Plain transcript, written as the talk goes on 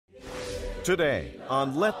Today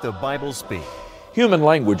on Let the Bible Speak. Human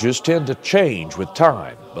languages tend to change with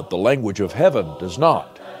time, but the language of heaven does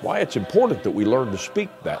not. Why it's important that we learn to speak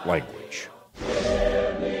that language.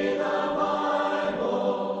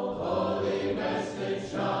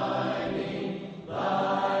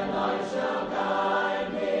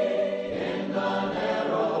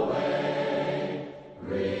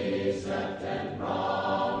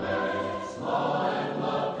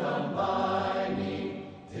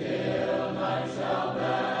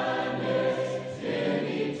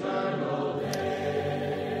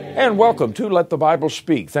 And welcome to Let the Bible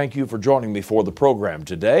Speak. Thank you for joining me for the program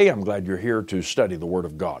today. I'm glad you're here to study the Word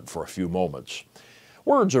of God for a few moments.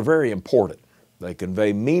 Words are very important. They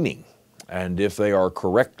convey meaning, and if they are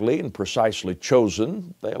correctly and precisely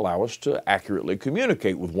chosen, they allow us to accurately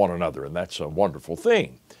communicate with one another, and that's a wonderful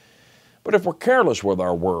thing. But if we're careless with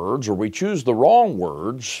our words or we choose the wrong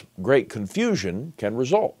words, great confusion can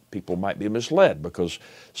result. People might be misled because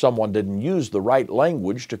someone didn't use the right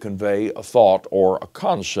language to convey a thought or a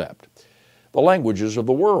concept. The languages of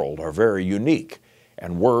the world are very unique,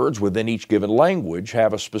 and words within each given language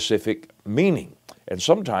have a specific meaning, and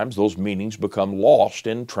sometimes those meanings become lost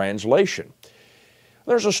in translation.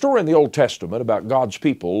 There's a story in the Old Testament about God's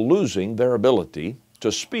people losing their ability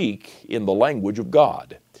to speak in the language of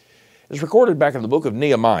God. It's recorded back in the book of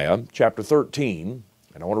Nehemiah, chapter 13,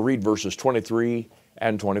 and I want to read verses 23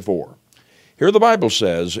 and 24. Here the Bible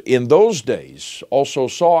says, "In those days also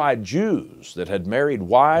saw I Jews that had married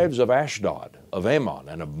wives of Ashdod, of Ammon,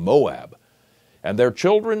 and of Moab, and their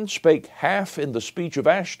children spake half in the speech of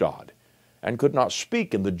Ashdod, and could not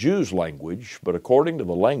speak in the Jews' language, but according to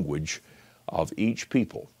the language of each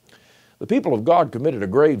people." The people of God committed a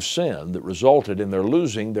grave sin that resulted in their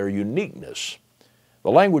losing their uniqueness. The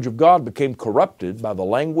language of God became corrupted by the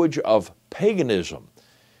language of paganism.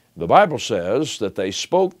 The Bible says that they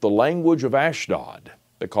spoke the language of Ashdod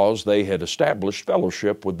because they had established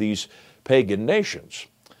fellowship with these pagan nations.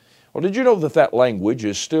 Well, did you know that that language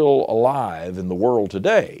is still alive in the world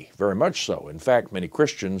today? Very much so. In fact, many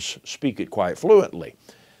Christians speak it quite fluently.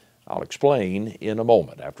 I'll explain in a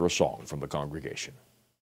moment after a song from the congregation.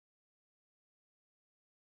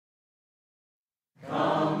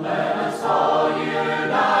 Come, let us all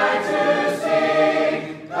unite to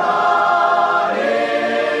sing, God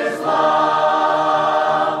is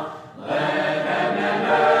love. Let heaven and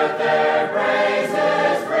earth their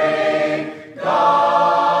praises bring,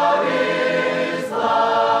 God is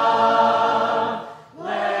love.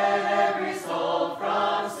 Let every soul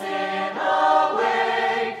from sin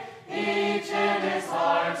awake, each in his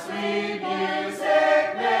heart sweet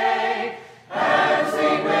music make, and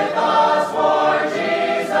sing with us for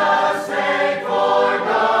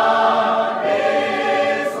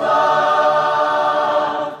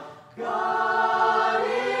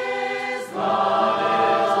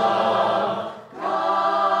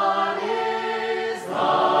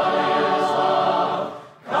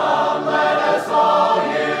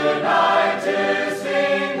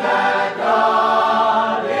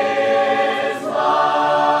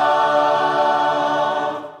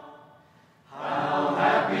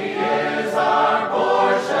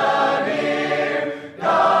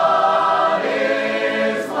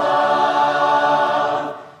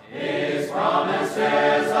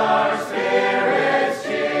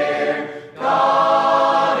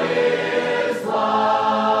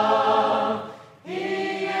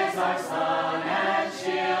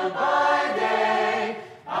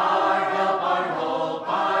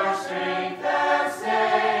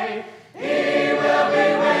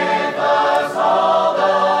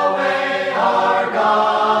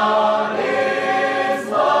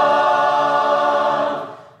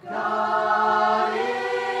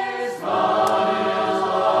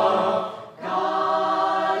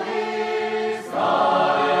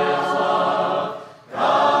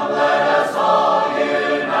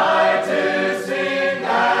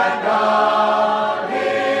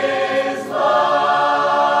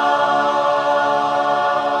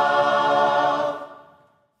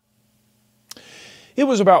It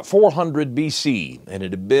was about 400 BC, and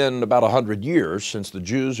it had been about 100 years since the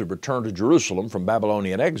Jews had returned to Jerusalem from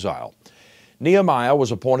Babylonian exile. Nehemiah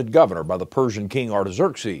was appointed governor by the Persian king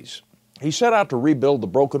Artaxerxes. He set out to rebuild the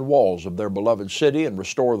broken walls of their beloved city and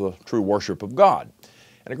restore the true worship of God.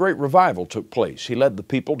 And a great revival took place. He led the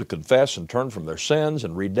people to confess and turn from their sins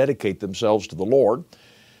and rededicate themselves to the Lord.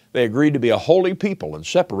 They agreed to be a holy people and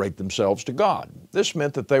separate themselves to God. This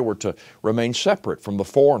meant that they were to remain separate from the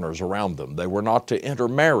foreigners around them. They were not to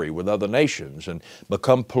intermarry with other nations and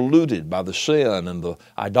become polluted by the sin and the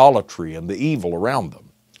idolatry and the evil around them.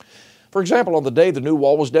 For example, on the day the new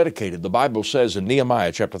wall was dedicated, the Bible says in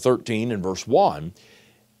Nehemiah chapter 13 and verse 1,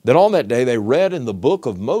 that on that day they read in the book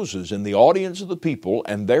of Moses in the audience of the people,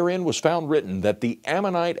 and therein was found written that the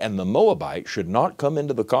Ammonite and the Moabite should not come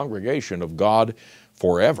into the congregation of God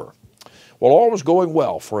forever. Well, all was going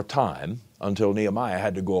well for a time until Nehemiah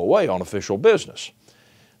had to go away on official business.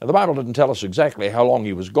 Now, the Bible didn't tell us exactly how long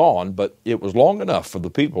he was gone, but it was long enough for the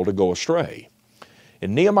people to go astray.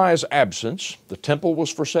 In Nehemiah's absence, the temple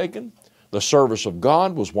was forsaken, the service of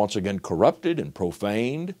God was once again corrupted and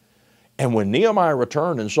profaned, and when Nehemiah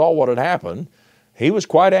returned and saw what had happened, he was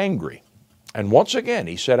quite angry. And once again,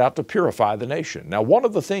 he set out to purify the nation. Now, one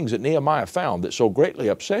of the things that Nehemiah found that so greatly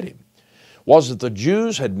upset him was that the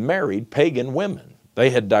Jews had married pagan women. They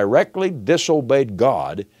had directly disobeyed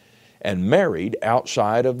God and married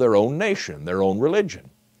outside of their own nation, their own religion.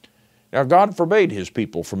 Now, God forbade His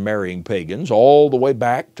people from marrying pagans all the way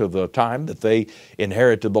back to the time that they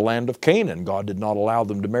inherited the land of Canaan. God did not allow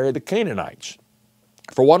them to marry the Canaanites.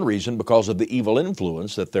 For one reason, because of the evil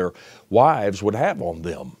influence that their wives would have on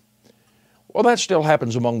them. Well, that still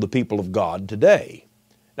happens among the people of God today.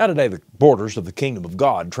 Now, today the borders of the kingdom of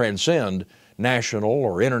God transcend national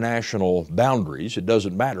or international boundaries. It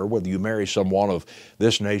doesn't matter whether you marry someone of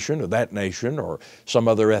this nation or that nation or some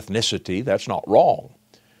other ethnicity. That's not wrong.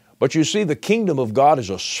 But you see, the kingdom of God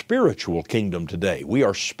is a spiritual kingdom today. We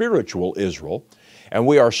are spiritual Israel, and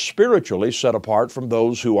we are spiritually set apart from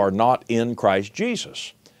those who are not in Christ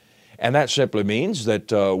Jesus. And that simply means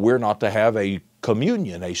that we're not to have a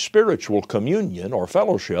communion, a spiritual communion or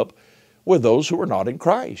fellowship with those who are not in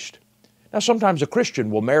Christ. Now, sometimes a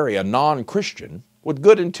Christian will marry a non-Christian with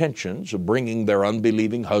good intentions of bringing their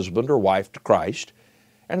unbelieving husband or wife to Christ,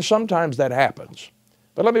 and sometimes that happens.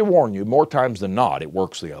 But let me warn you, more times than not, it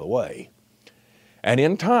works the other way. And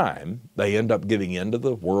in time, they end up giving in to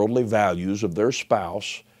the worldly values of their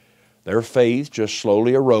spouse. Their faith just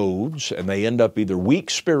slowly erodes, and they end up either weak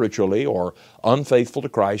spiritually or unfaithful to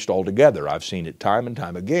Christ altogether. I've seen it time and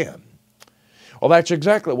time again. Well, that's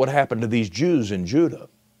exactly what happened to these Jews in Judah.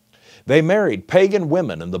 They married pagan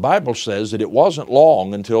women, and the Bible says that it wasn't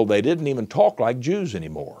long until they didn't even talk like Jews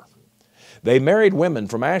anymore. They married women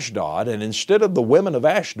from Ashdod, and instead of the women of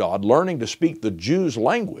Ashdod learning to speak the Jews'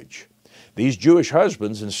 language, these Jewish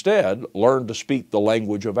husbands instead learned to speak the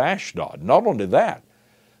language of Ashdod. Not only that,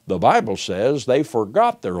 the Bible says they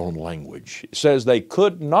forgot their own language. It says they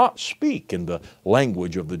could not speak in the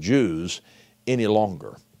language of the Jews any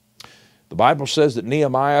longer. The Bible says that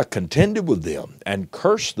Nehemiah contended with them and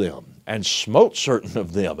cursed them and smote certain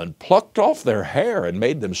of them and plucked off their hair and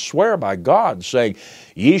made them swear by God, saying,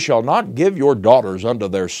 Ye shall not give your daughters unto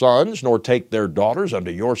their sons, nor take their daughters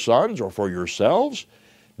unto your sons or for yourselves.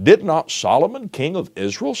 Did not Solomon, king of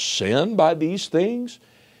Israel, sin by these things?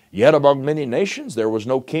 Yet among many nations there was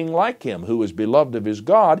no king like him, who was beloved of his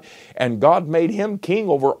God, and God made him king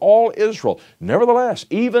over all Israel. Nevertheless,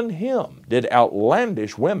 even him did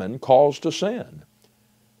outlandish women cause to sin.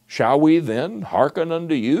 Shall we then hearken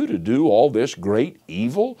unto you to do all this great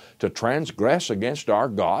evil, to transgress against our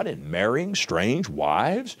God in marrying strange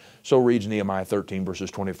wives? So reads Nehemiah 13,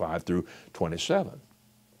 verses 25 through 27.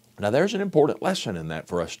 Now there's an important lesson in that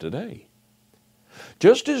for us today.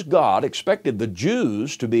 Just as God expected the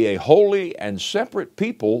Jews to be a holy and separate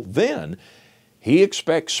people then, He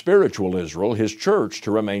expects spiritual Israel, His church,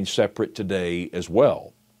 to remain separate today as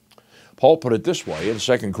well. Paul put it this way in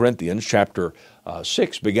 2 Corinthians chapter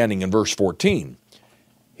 6, beginning in verse 14.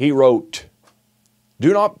 He wrote,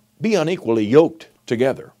 Do not be unequally yoked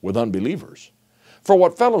together with unbelievers. For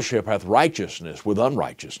what fellowship hath righteousness with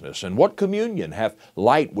unrighteousness? And what communion hath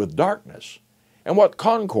light with darkness? And what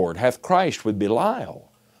concord hath Christ with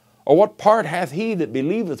Belial? Or what part hath he that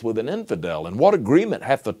believeth with an infidel? And what agreement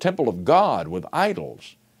hath the temple of God with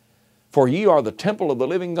idols? For ye are the temple of the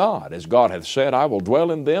living God. As God hath said, I will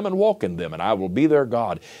dwell in them and walk in them, and I will be their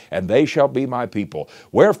God, and they shall be my people.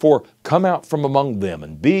 Wherefore come out from among them,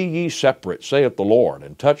 and be ye separate, saith the Lord,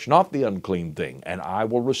 and touch not the unclean thing, and I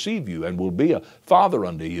will receive you, and will be a father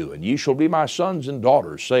unto you, and ye shall be my sons and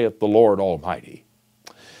daughters, saith the Lord Almighty.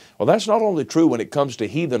 Well, that's not only true when it comes to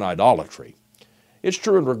heathen idolatry. It's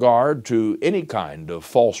true in regard to any kind of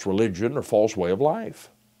false religion or false way of life.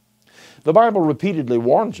 The Bible repeatedly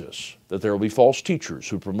warns us that there will be false teachers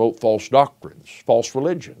who promote false doctrines, false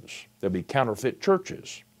religions. There'll be counterfeit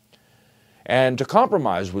churches. And to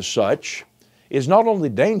compromise with such is not only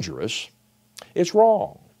dangerous, it's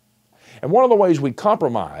wrong. And one of the ways we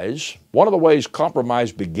compromise, one of the ways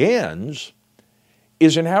compromise begins,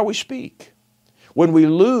 is in how we speak. When we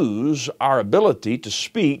lose our ability to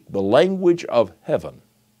speak the language of heaven.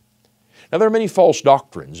 Now, there are many false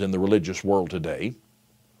doctrines in the religious world today.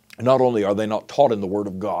 Not only are they not taught in the Word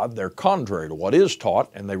of God, they're contrary to what is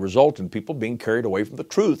taught, and they result in people being carried away from the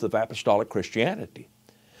truth of apostolic Christianity.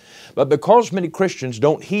 But because many Christians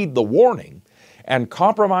don't heed the warning and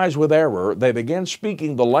compromise with error, they begin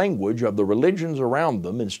speaking the language of the religions around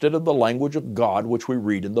them instead of the language of God which we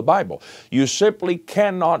read in the Bible. You simply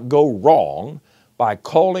cannot go wrong by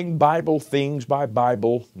calling Bible things by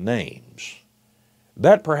Bible names.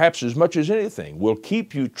 That perhaps as much as anything will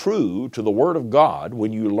keep you true to the Word of God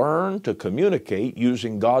when you learn to communicate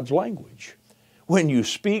using God's language. When you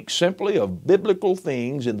speak simply of biblical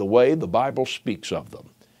things in the way the Bible speaks of them.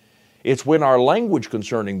 It's when our language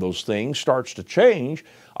concerning those things starts to change,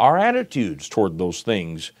 our attitudes toward those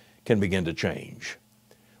things can begin to change.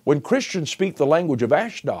 When Christians speak the language of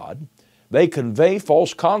Ashdod, they convey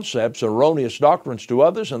false concepts, erroneous doctrines to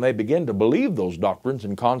others, and they begin to believe those doctrines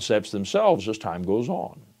and concepts themselves as time goes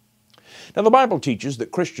on. Now, the Bible teaches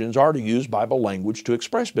that Christians are to use Bible language to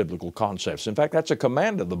express biblical concepts. In fact, that's a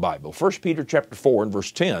command of the Bible. 1 Peter chapter 4 and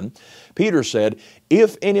verse 10, Peter said,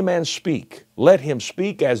 "If any man speak, let him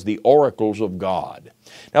speak as the oracles of God."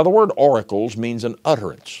 Now, the word oracles means an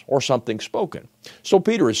utterance or something spoken. So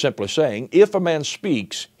Peter is simply saying, if a man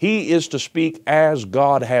speaks, he is to speak as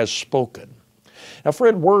God has spoken. Now,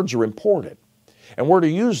 friend, words are important, and we're to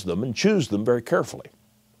use them and choose them very carefully.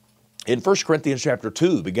 In 1 Corinthians chapter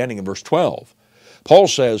 2, beginning in verse 12, Paul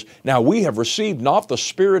says, "Now we have received not the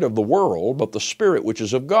spirit of the world, but the Spirit which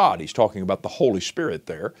is of God." He's talking about the Holy Spirit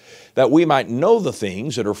there, "that we might know the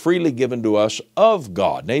things that are freely given to us of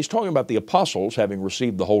God." Now he's talking about the apostles having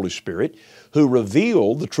received the Holy Spirit, who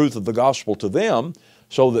revealed the truth of the gospel to them,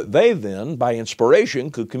 so that they then, by inspiration,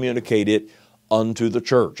 could communicate it unto the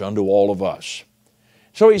church, unto all of us.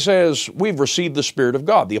 So he says, we've received the Spirit of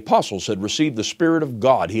God. The apostles had received the Spirit of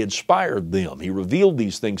God. He inspired them. He revealed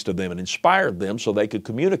these things to them and inspired them so they could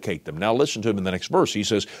communicate them. Now listen to him in the next verse. He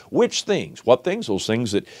says, which things? What things? Those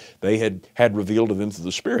things that they had revealed to them through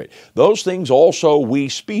the Spirit. "Those things also we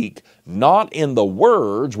speak, not in the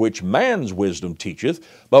words which man's wisdom teacheth,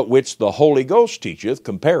 but which the Holy Ghost teacheth,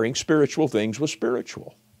 comparing spiritual things with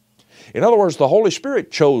spiritual." In other words, the Holy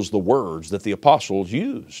Spirit chose the words that the apostles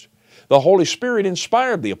used. The Holy Spirit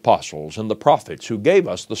inspired the apostles and the prophets who gave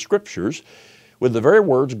us the Scriptures with the very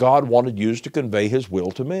words God wanted used to convey His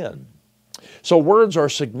will to men. So words are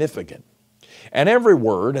significant. And every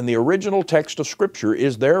word in the original text of Scripture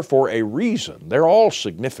is there for a reason. They're all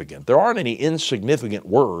significant. There aren't any insignificant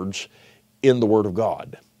words in the Word of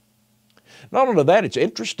God. Not only that, it's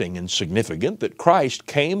interesting and significant that Christ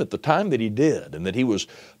came at the time that He did and that He was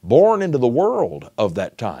born into the world of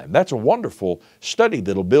that time. That's a wonderful study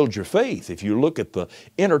that'll build your faith if you look at the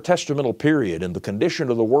intertestamental period and the condition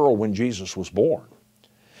of the world when Jesus was born.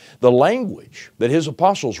 The language that His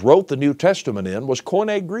apostles wrote the New Testament in was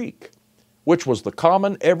Koine Greek, which was the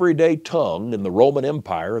common everyday tongue in the Roman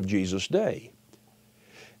Empire of Jesus' day.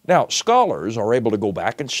 Now, scholars are able to go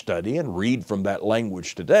back and study and read from that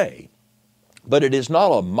language today. But it is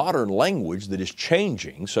not a modern language that is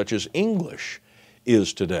changing, such as English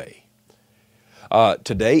is today.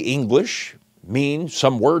 Today, English means,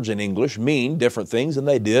 some words in English mean different things than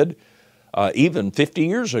they did even 50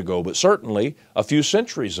 years ago, but certainly a few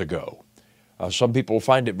centuries ago. Some people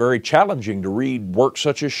find it very challenging to read works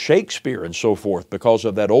such as Shakespeare and so forth because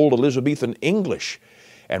of that old Elizabethan English.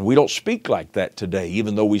 And we don't speak like that today,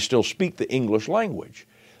 even though we still speak the English language.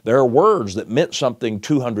 There are words that meant something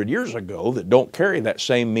 200 years ago that don't carry that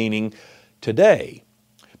same meaning today.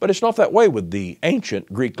 But it's not that way with the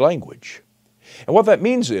ancient Greek language. And what that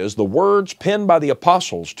means is the words penned by the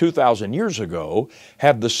apostles 2,000 years ago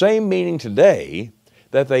have the same meaning today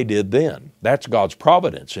that they did then. That's God's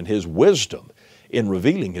providence and His wisdom in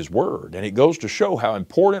revealing His Word. And it goes to show how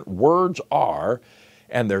important words are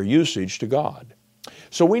and their usage to God.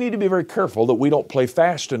 So we need to be very careful that we don't play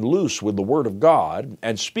fast and loose with the Word of God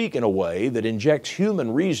and speak in a way that injects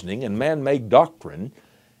human reasoning and man-made doctrine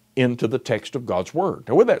into the text of God's Word.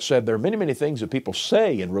 Now with that said, there are many, many things that people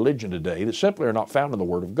say in religion today that simply are not found in the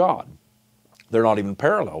Word of God. They're not even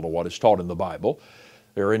parallel to what is taught in the Bible.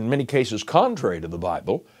 They're in many cases contrary to the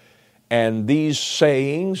Bible. And these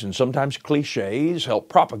sayings and sometimes cliches help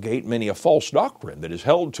propagate many a false doctrine that is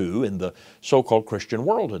held to in the so-called Christian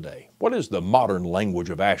world today. What is the modern language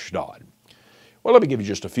of Ashdod? Well, let me give you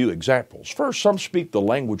just a few examples. First, some speak the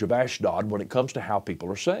language of Ashdod when it comes to how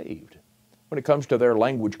people are saved, when it comes to their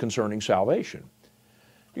language concerning salvation.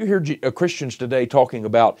 You hear Christians today talking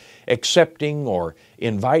about accepting or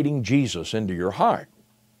inviting Jesus into your heart.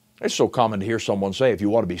 It's so common to hear someone say, if you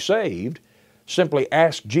want to be saved, simply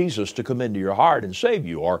ask Jesus to come into your heart and save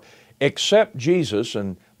you, or accept Jesus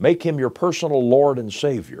and make Him your personal Lord and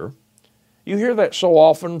Savior. You hear that so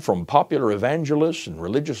often from popular evangelists and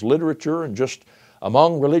religious literature and just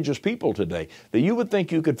among religious people today that you would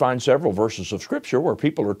think you could find several verses of Scripture where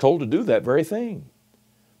people are told to do that very thing.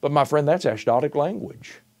 But my friend, that's Ashdodic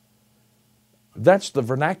language. That's the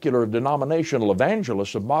vernacular of denominational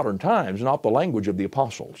evangelists of modern times, not the language of the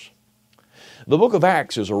apostles. The book of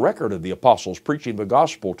Acts is a record of the apostles preaching the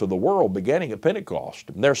gospel to the world beginning at Pentecost.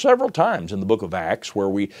 And there are several times in the book of Acts where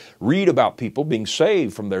we read about people being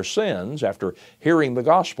saved from their sins after hearing the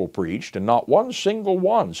gospel preached, and not one single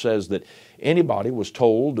one says that anybody was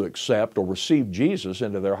told to accept or receive Jesus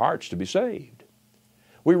into their hearts to be saved.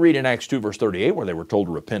 We read in Acts 2 verse 38 where they were told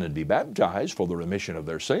to repent and be baptized for the remission of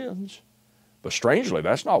their sins. But strangely,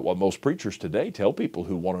 that's not what most preachers today tell people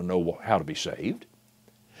who want to know how to be saved.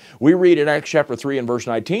 We read in Acts chapter 3 and verse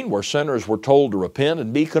 19 where sinners were told to repent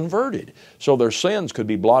and be converted so their sins could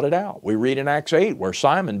be blotted out. We read in Acts 8 where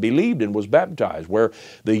Simon believed and was baptized, where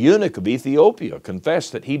the eunuch of Ethiopia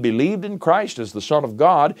confessed that he believed in Christ as the Son of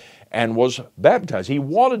God and was baptized. He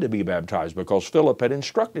wanted to be baptized because Philip had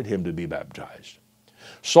instructed him to be baptized.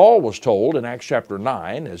 Saul was told in Acts chapter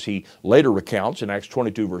 9, as he later recounts in Acts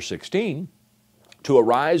 22 verse 16, to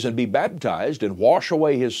arise and be baptized and wash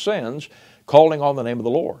away his sins, calling on the name of the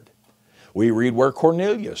Lord. We read where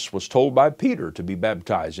Cornelius was told by Peter to be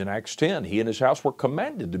baptized in Acts 10. He and his house were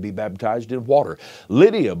commanded to be baptized in water.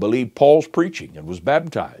 Lydia believed Paul's preaching and was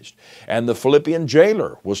baptized. And the Philippian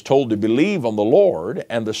jailer was told to believe on the Lord,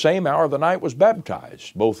 and the same hour of the night was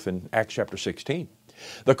baptized, both in Acts chapter 16.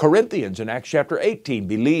 The Corinthians in Acts chapter 18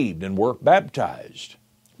 believed and were baptized.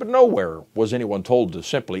 But nowhere was anyone told to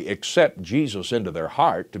simply accept Jesus into their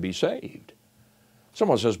heart to be saved.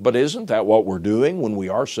 Someone says, but isn't that what we're doing when we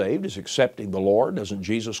are saved, is accepting the Lord? Doesn't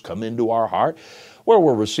Jesus come into our heart? Well,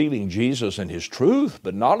 we're receiving Jesus and His truth,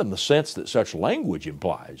 but not in the sense that such language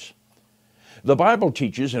implies. The Bible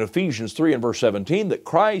teaches in Ephesians 3 and verse 17 that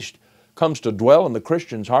Christ comes to dwell in the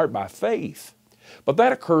Christian's heart by faith. But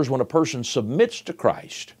that occurs when a person submits to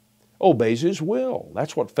Christ, obeys His will.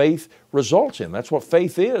 That's what faith results in. That's what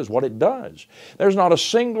faith is, what it does. There's not a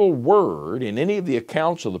single word in any of the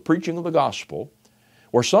accounts of the preaching of the gospel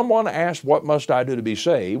where someone asked, what must I do to be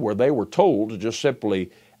saved, where they were told to just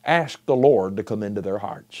simply ask the Lord to come into their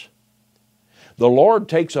hearts. The Lord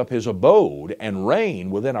takes up His abode and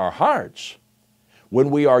reign within our hearts when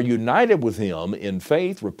we are united with Him in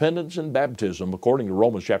faith, repentance, and baptism, according to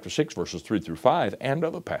Romans chapter 6, verses 3 through 5, and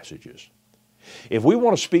other passages. If we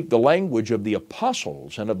want to speak the language of the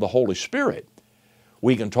apostles and of the Holy Spirit,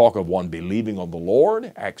 we can talk of one believing on the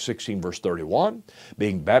Lord, Acts 16 verse 31,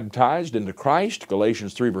 being baptized into Christ,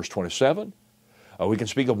 Galatians 3 verse 27. We can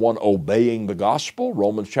speak of one obeying the gospel,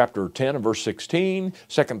 Romans chapter 10 and verse 16,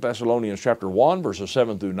 2 Thessalonians chapter 1 verses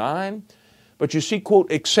 7 through 9. But you see,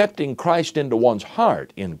 quote, accepting Christ into one's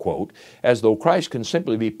heart, end quote, as though Christ can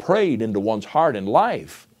simply be prayed into one's heart and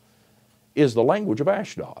life, is the language of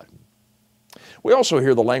Ashdod. We also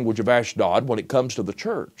hear the language of Ashdod when it comes to the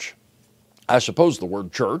church. I suppose the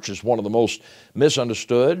word church is one of the most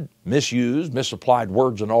misunderstood, misused, misapplied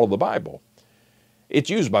words in all of the Bible. It's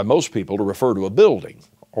used by most people to refer to a building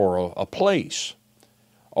or a place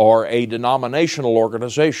or a denominational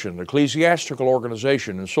organization, ecclesiastical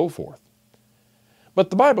organization, and so forth. But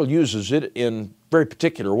the Bible uses it in very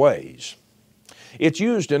particular ways. It's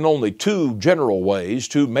used in only two general ways,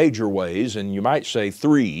 two major ways, and you might say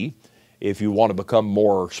three if you want to become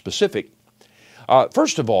more specific.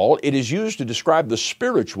 First of all, it is used to describe the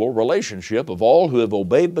spiritual relationship of all who have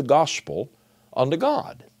obeyed the gospel unto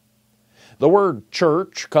God. The word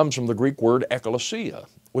church comes from the Greek word ekklesia,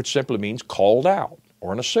 which simply means called out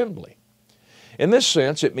or an assembly. In this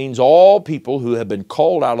sense, it means all people who have been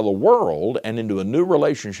called out of the world and into a new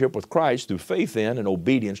relationship with Christ through faith in and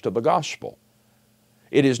obedience to the gospel.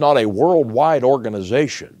 It is not a worldwide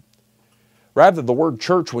organization. Rather, the word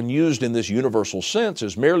church, when used in this universal sense,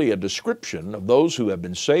 is merely a description of those who have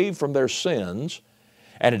been saved from their sins,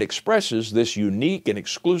 and it expresses this unique and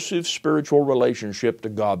exclusive spiritual relationship to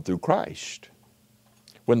God through Christ.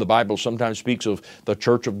 When the Bible sometimes speaks of the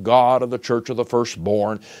church of God or the church of the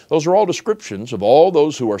firstborn, those are all descriptions of all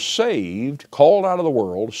those who are saved, called out of the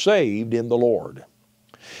world, saved in the Lord.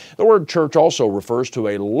 The word church also refers to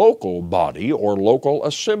a local body or local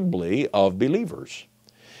assembly of believers.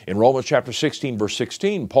 In Romans chapter 16, verse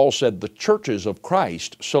 16, Paul said, the churches of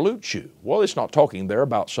Christ salute you. Well, it's not talking there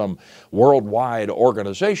about some worldwide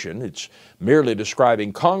organization. It's merely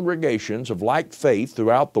describing congregations of like faith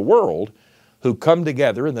throughout the world who come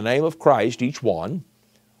together in the name of Christ, each one,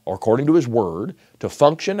 or according to His Word, to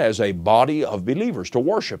function as a body of believers, to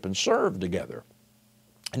worship and serve together.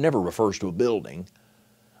 It never refers to a building.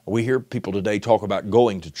 We hear people today talk about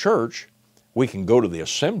going to church. We can go to the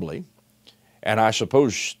assembly, and I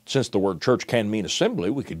suppose since the word church can mean assembly,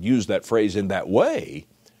 we could use that phrase in that way.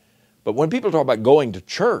 But when people talk about going to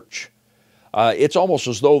church, it's almost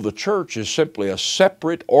as though the church is simply a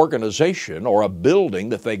separate organization or a building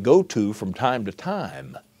that they go to from time to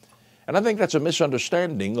time. And I think that's a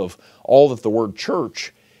misunderstanding of all that the word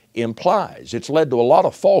church implies. It's led to a lot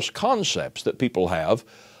of false concepts that people have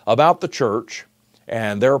about the church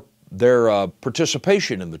and their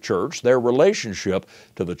participation in the church, their relationship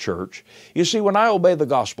to the church. You see, when I obey the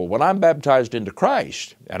gospel, when I'm baptized into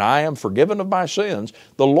Christ and I am forgiven of my sins,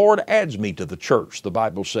 the Lord adds me to the church, the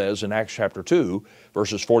Bible says in Acts chapter 2,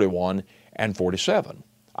 verses 41 and 47.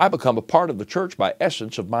 I become a part of the church by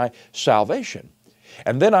essence of my salvation.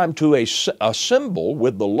 And then I'm to assemble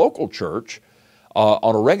with the local church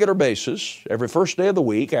on a regular basis, every first day of the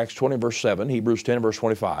week, Acts 20 verse 7, Hebrews 10 verse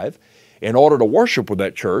 25, in order to worship with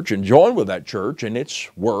that church and join with that church in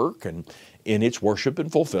its work and in its worship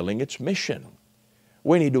and fulfilling its mission.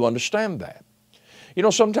 We need to understand that. You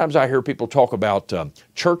know, sometimes I hear people talk about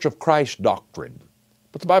Church of Christ doctrine,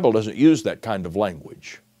 but the Bible doesn't use that kind of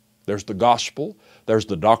language. There's the gospel, there's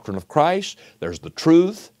the doctrine of Christ, there's the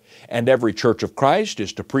truth, and every Church of Christ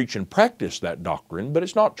is to preach and practice that doctrine, but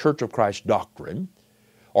it's not Church of Christ doctrine.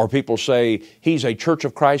 Or people say he's a Church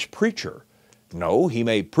of Christ preacher. No, he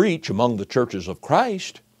may preach among the churches of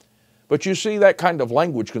Christ, but you see that kind of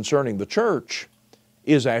language concerning the church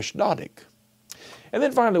is Ashdodic. And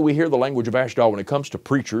then finally we hear the language of Ashdod when it comes to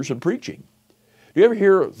preachers and preaching. Do you ever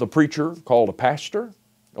hear the preacher called a pastor?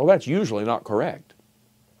 Well, that's usually not correct.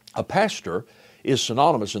 A pastor is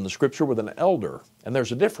synonymous in the Scripture with an elder, and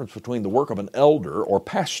there's a difference between the work of an elder or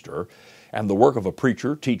pastor and the work of a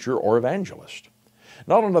preacher, teacher, or evangelist.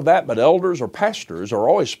 Not only that, but elders or pastors are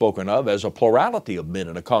always spoken of as a plurality of men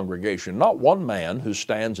in a congregation, not one man who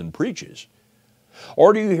stands and preaches.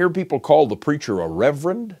 Or do you hear people call the preacher a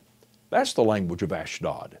reverend? That's the language of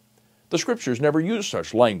Ashdod. The Scriptures never use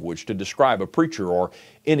such language to describe a preacher or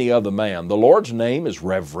any other man. The Lord's name is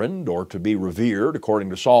reverend or to be revered according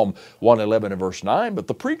to Psalm 111 and verse 9, but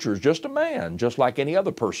the preacher is just a man, just like any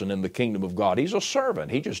other person in the kingdom of God. He's a servant.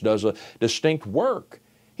 He just does a distinct work.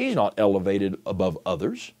 He's not elevated above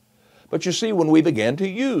others. But you see, when we began to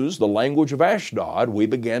use the language of Ashdod, we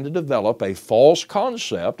began to develop a false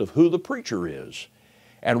concept of who the preacher is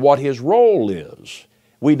and what his role is.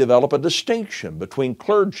 We develop a distinction between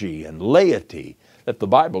clergy and laity that the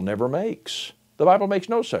Bible never makes. The Bible makes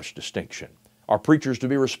no such distinction. Are preachers to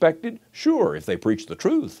be respected? Sure, if they preach the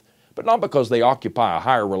truth, but not because they occupy a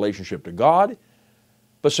higher relationship to God,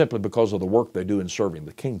 but simply because of the work they do in serving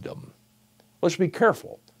the kingdom. Let's be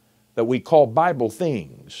careful that we call Bible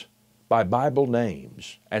things by Bible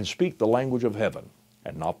names and speak the language of heaven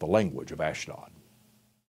and not the language of Ashdod.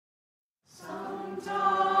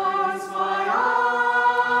 Sometimes my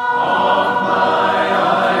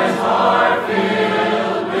eyes are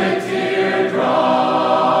filled with teardrops.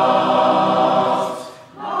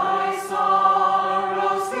 My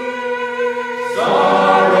sorrows here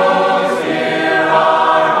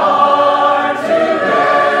are hard to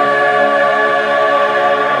bear.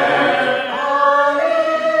 But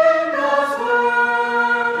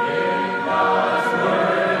in God's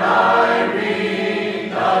word I read.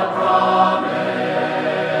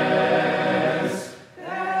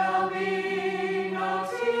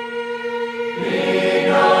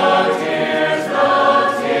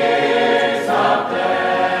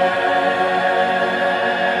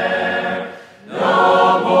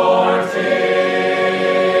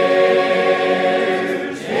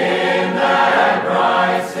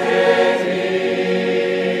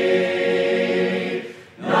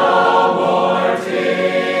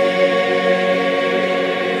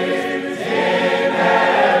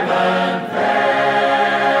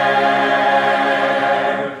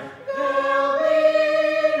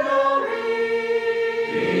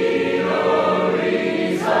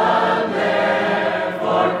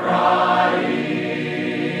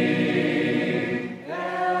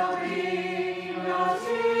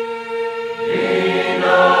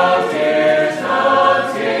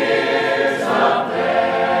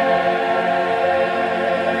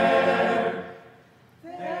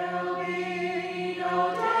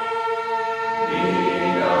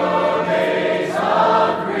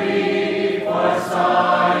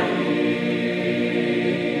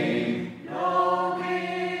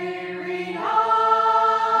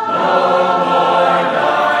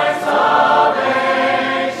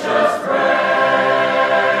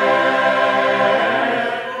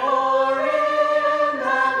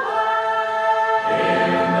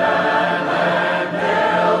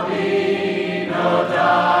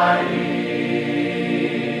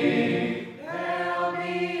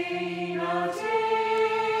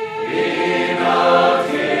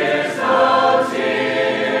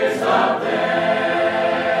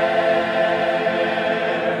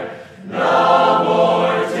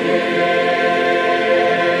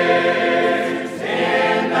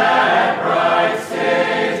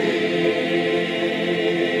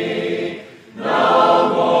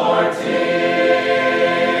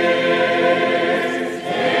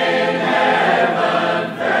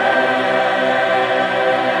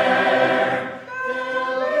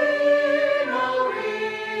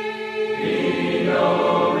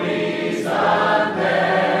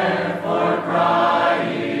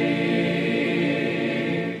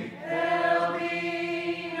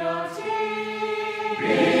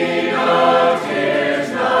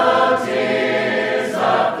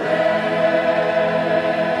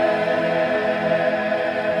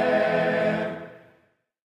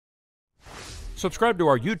 Subscribe to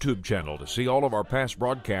our YouTube channel to see all of our past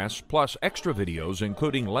broadcasts, plus extra videos,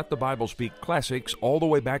 including Let the Bible Speak classics all the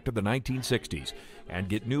way back to the 1960s. And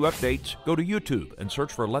get new updates, go to YouTube and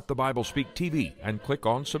search for Let the Bible Speak TV and click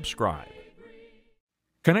on subscribe.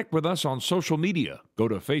 Connect with us on social media. Go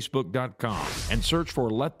to Facebook.com and search for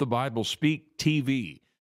Let the Bible Speak TV.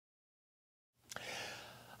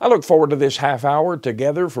 I look forward to this half hour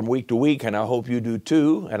together from week to week, and I hope you do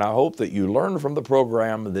too. And I hope that you learn from the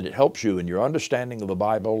program, and that it helps you in your understanding of the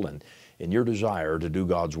Bible and in your desire to do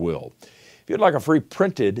God's will. If you'd like a free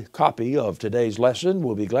printed copy of today's lesson,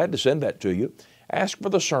 we'll be glad to send that to you. Ask for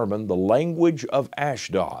the sermon, The Language of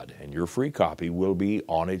Ashdod, and your free copy will be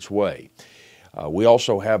on its way. We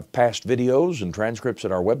also have past videos and transcripts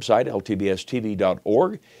at our website,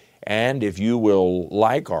 ltbstv.org. And if you will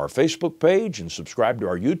like our Facebook page and subscribe to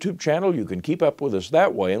our YouTube channel, you can keep up with us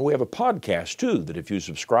that way. And we have a podcast, too, that if you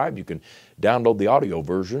subscribe, you can download the audio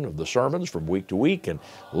version of the sermons from week to week and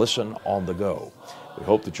listen on the go. We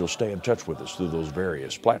hope that you'll stay in touch with us through those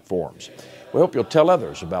various platforms. We hope you'll tell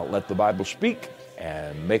others about Let the Bible Speak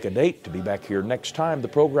and make a date to be back here next time the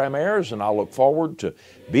program airs, and I'll look forward to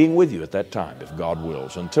being with you at that time, if God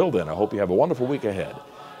wills. Until then, I hope you have a wonderful week ahead.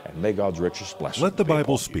 And may God's richest blessing. Let the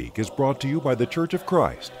Bible Speak is brought to you by the Church of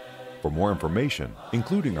Christ. For more information,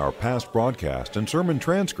 including our past broadcast and sermon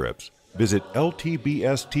transcripts, visit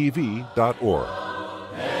ltbstv.org.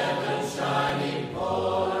 Heaven's shining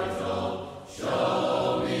portal,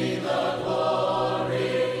 show me the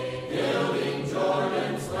glory, building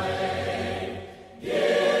Jordan's way.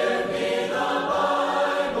 Give me the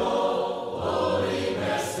Bible, holy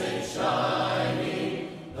message shining,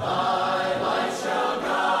 thy light shall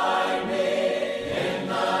guide me in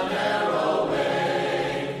the narrow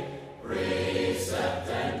way. Precept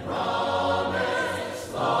and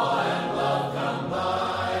promise, law and love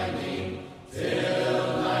combining,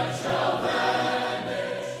 till night shall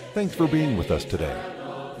vanish. Thanks for being with us today.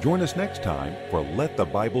 Join us next time for Let the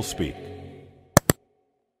Bible Speak.